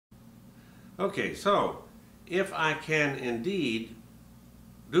Okay, so if I can indeed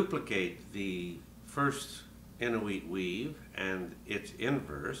duplicate the first Inuit weave and its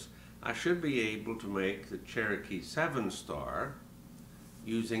inverse, I should be able to make the Cherokee 7-star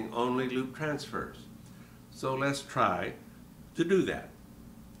using only loop transfers. So let's try to do that.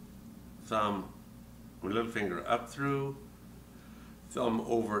 Thumb, my little finger up through, thumb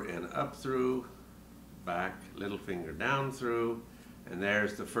over and up through, back, little finger down through, and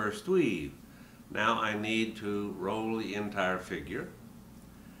there's the first weave. Now I need to roll the entire figure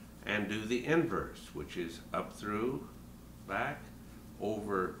and do the inverse, which is up through, back,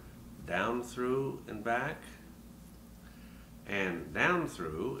 over, down through and back, and down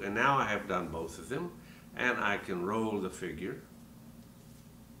through, and now I have done both of them, and I can roll the figure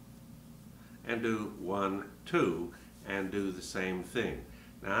and do 1, 2, and do the same thing.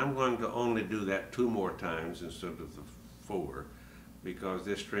 Now I'm going to only do that 2 more times instead of the 4, because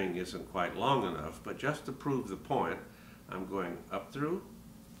this string isn't quite long enough, but just to prove the point, I'm going up through,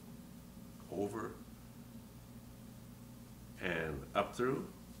 over, and up through,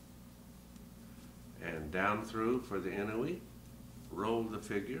 and down through for the Inuit, roll the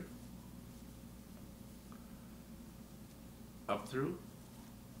figure, up through,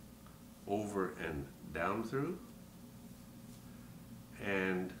 over and down through,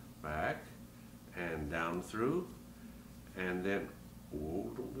 and back, and down through, and then,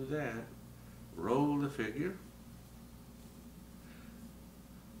 whoa, don't do that, roll the figure,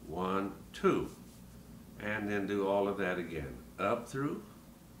 1, 2, and then do all of that again, up through,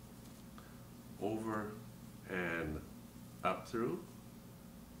 over and up through,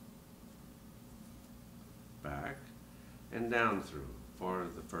 back, and down through. For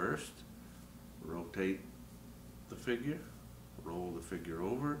the first, rotate the figure, roll the figure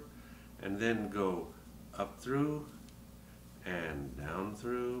over, and then go up through, and down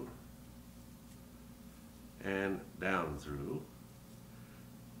through, and down through,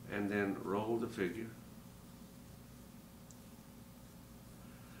 and then roll the figure,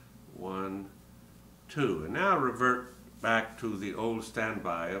 1, 2. And now revert back to the old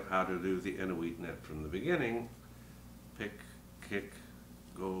standby of how to do the Inuit net from the beginning. Pick, kick,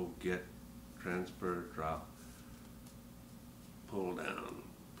 go, get, transfer, drop, pull down,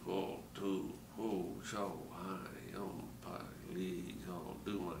 pull, two, pull, show, high, lead,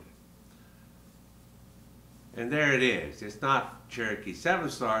 do my. And there it is. It's not Cherokee 7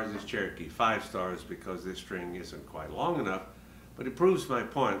 stars, it's Cherokee 5 stars because this string isn't quite long enough. But it proves my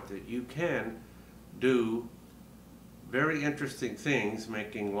point that you can do very interesting things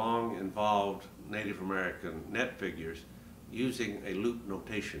making long, involved Native American net figures using a loop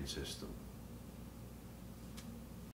notation system.